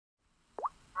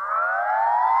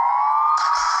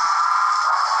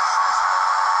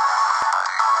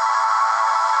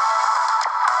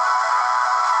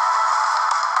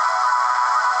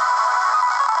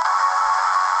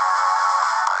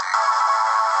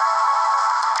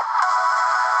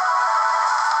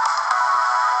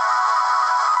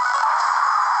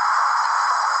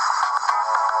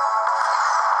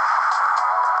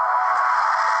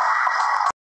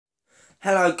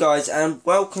Hello guys, and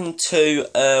welcome to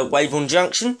Wavon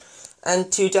Junction. And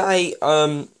today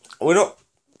we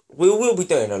will be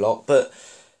doing a lot, but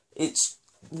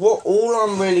all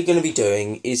I'm really going to be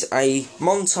doing is a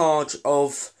montage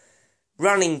of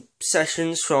running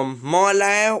sessions from my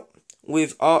layout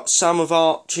with some of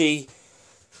Archie's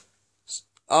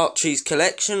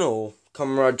collection, or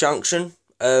Comrade Junction.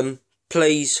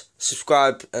 Please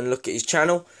subscribe and look at his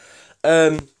channel.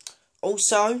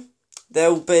 Also,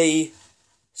 there'll be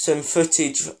some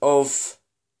footage of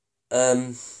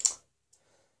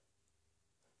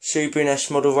Shoeburyness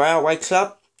Model Railway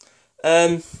Club.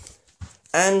 And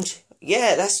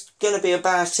yeah, that's going to be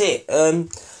about it. I'm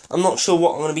not sure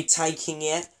what I'm going to be taking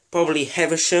yet. Probably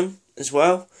Heversham as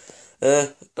well.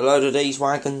 A load of these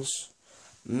wagons.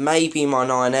 Maybe my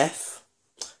 9F.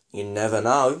 You never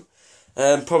know.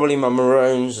 Probably my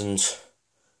Maroons and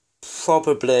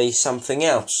probably something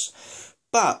else.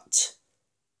 But,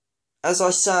 as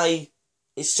I say,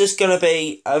 it's just going to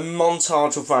be a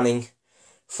montage of running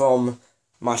from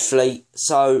my fleet.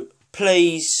 So,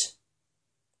 please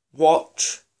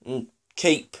watch and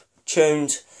keep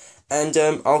tuned. And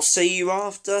I'll see you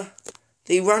after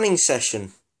the running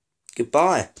session.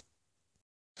 Goodbye.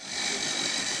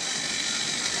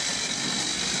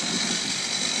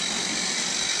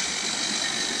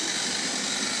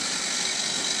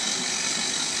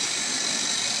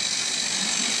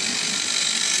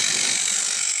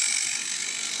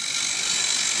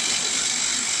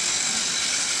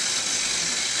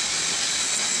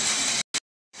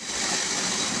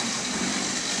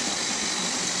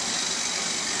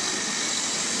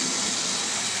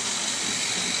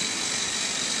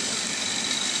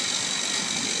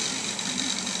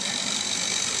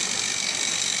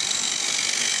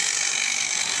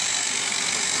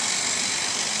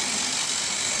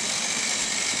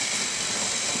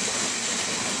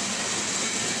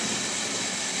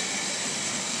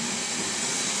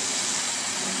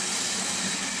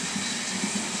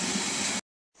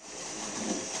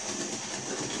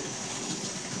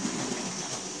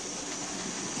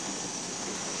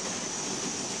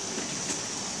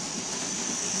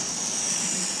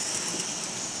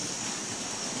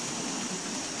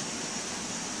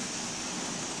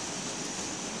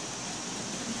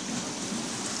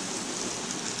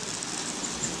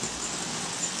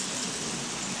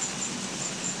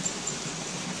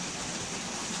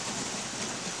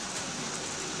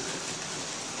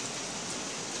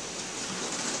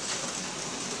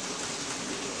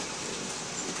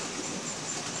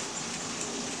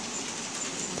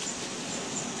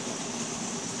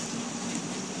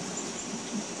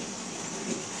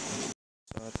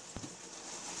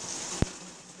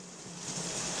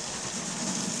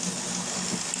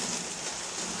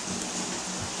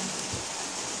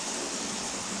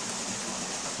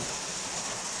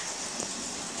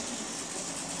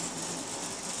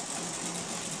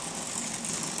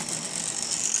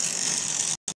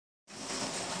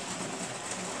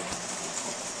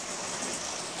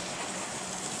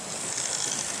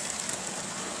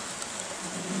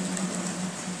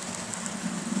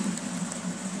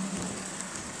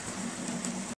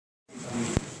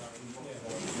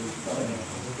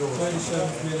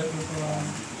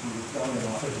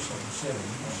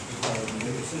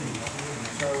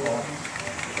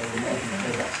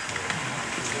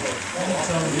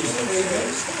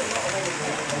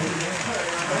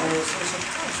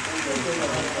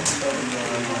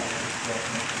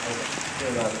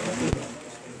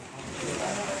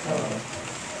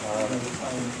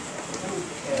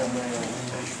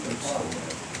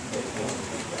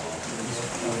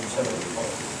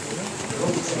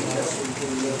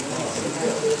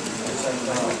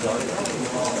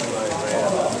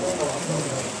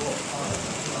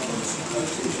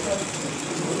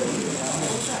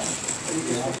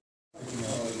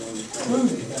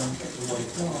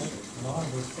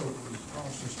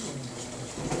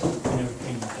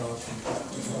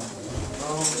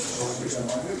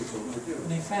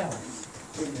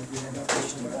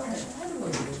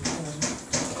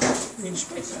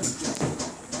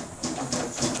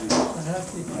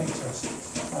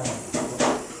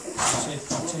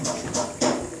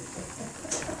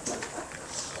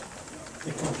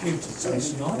 The computer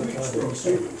says not. I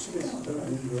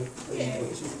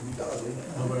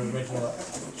will original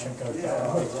check out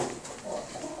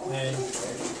and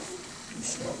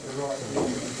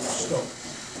stop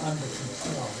under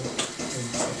control.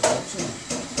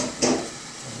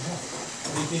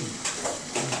 But he didn't.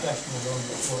 He was dashing along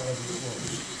whatever it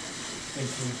was.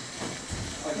 Thinking,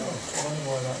 I wonder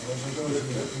why that was. He goes to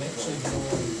the next signal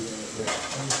and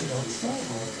he said, I'll try it.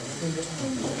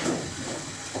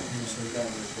 And he said,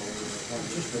 It's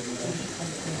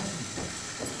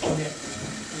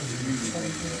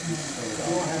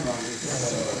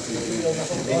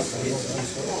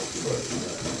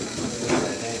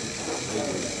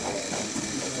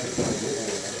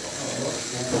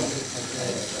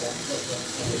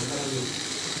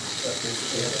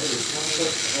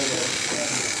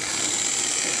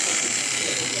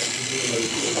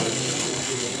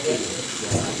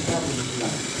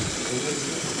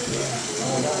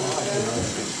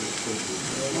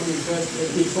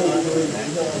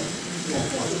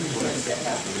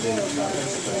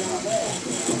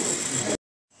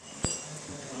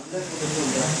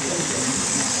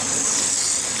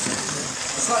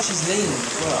like she's leaning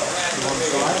as well.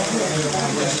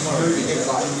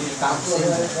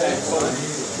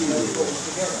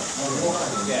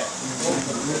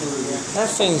 That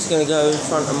thing's going to go in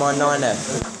front of my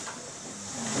 9F.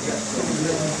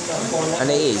 And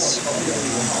it is.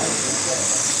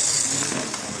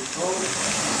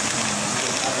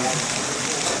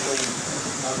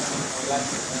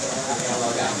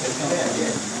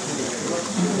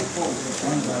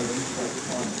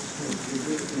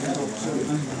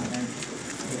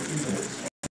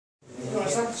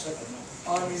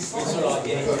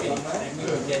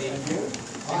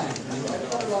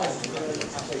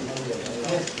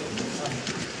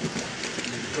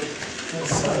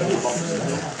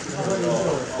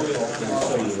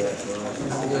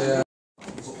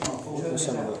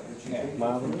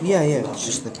 Yeah, it's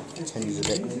just the tender's a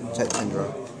bit tender.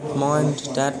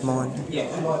 Mind, Dad, mind. Yeah,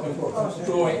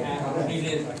 draw it out,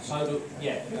 so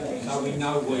we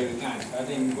know where we're going. So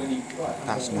then when you...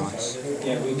 That's nice.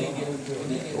 Yeah, we need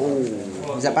it.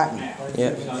 Oh, is that Batman?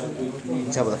 Yeah. You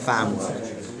can tell by the fan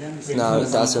works. No,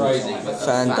 it doesn't. The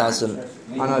fan doesn't.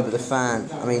 I know, but the fan,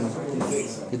 I mean,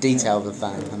 the detail of the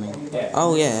fan, I mean.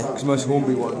 Oh, yeah. Because most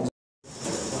Hornby ones.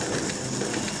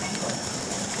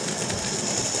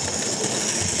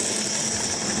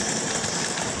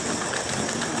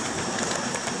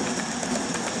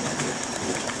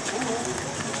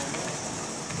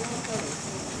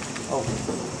 Oh,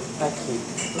 thank you.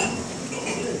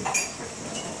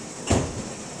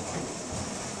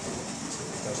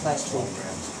 That's true.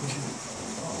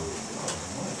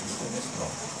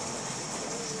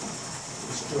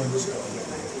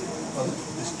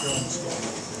 This joint's got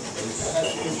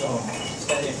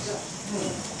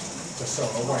just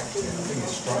sort of whacked it. I think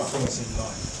it's straight from us in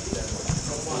line.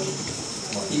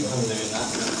 Keep on doing that.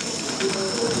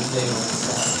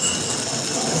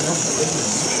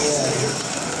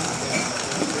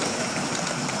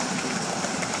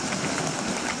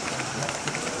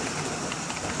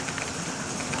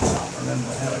 And then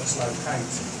how it's located.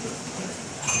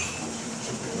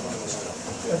 Should be all right stuff.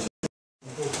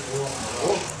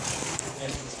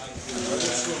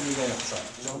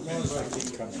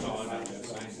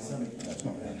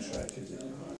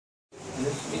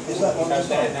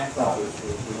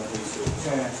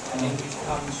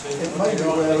 It may be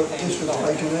where this was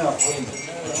taken out.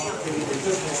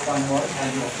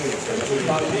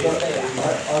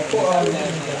 I put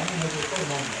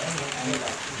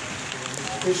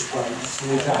fish brains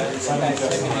with that. It's only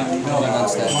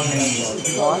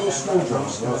just small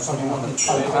drums or something like that.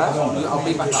 I'll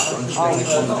be back up.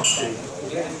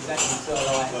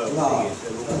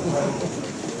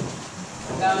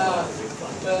 No,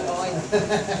 but I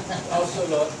also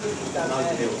look down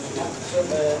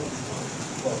there.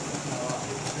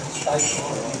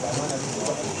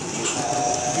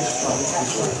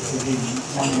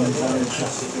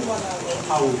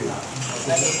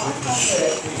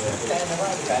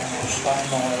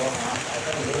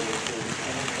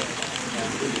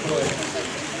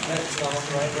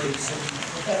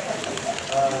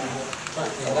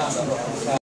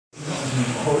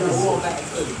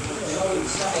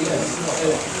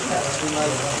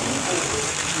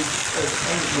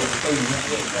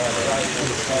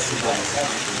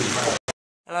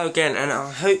 Hello again, and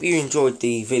I hope you enjoyed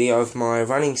the video of my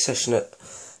running session at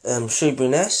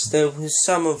Shoeburyness. There was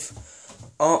some of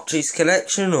Archie's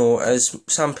collection, or as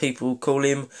some people call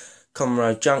him,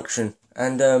 Conroe Junction,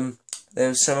 and there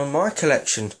was some of my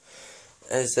collection,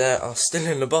 as they are still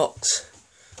in the box.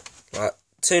 Like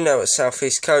 2 now at South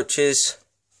East coaches,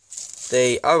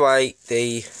 the 08,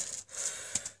 the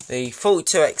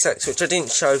 42XX, which I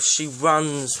didn't show. She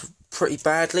runs pretty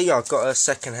badly. I got her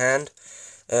second hand.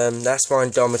 That's my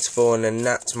Indomitable, and then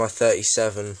that's my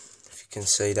 37, if you can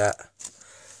see that.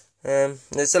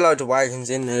 There's a load of wagons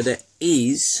in there. There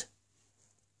is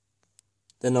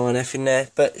the 9F in there,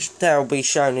 but they'll be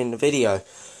shown in the video.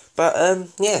 But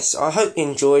yes, I hope you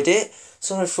enjoyed it.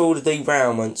 Sorry for all the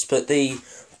derailments, but the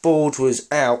board was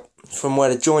out from where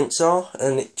the joints are,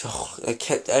 and it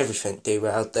kept everything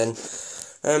derailed then.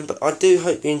 But I do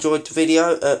hope you enjoyed the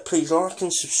video. Please like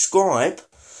and subscribe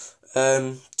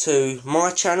to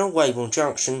my channel, Weybourne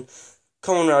Junction,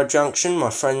 Common Road Junction, my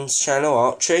friend's channel,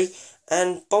 Archie,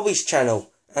 and Bobby's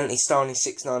channel, Anthony Starney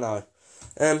 690.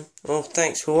 Well,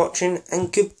 thanks for watching,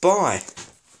 and goodbye.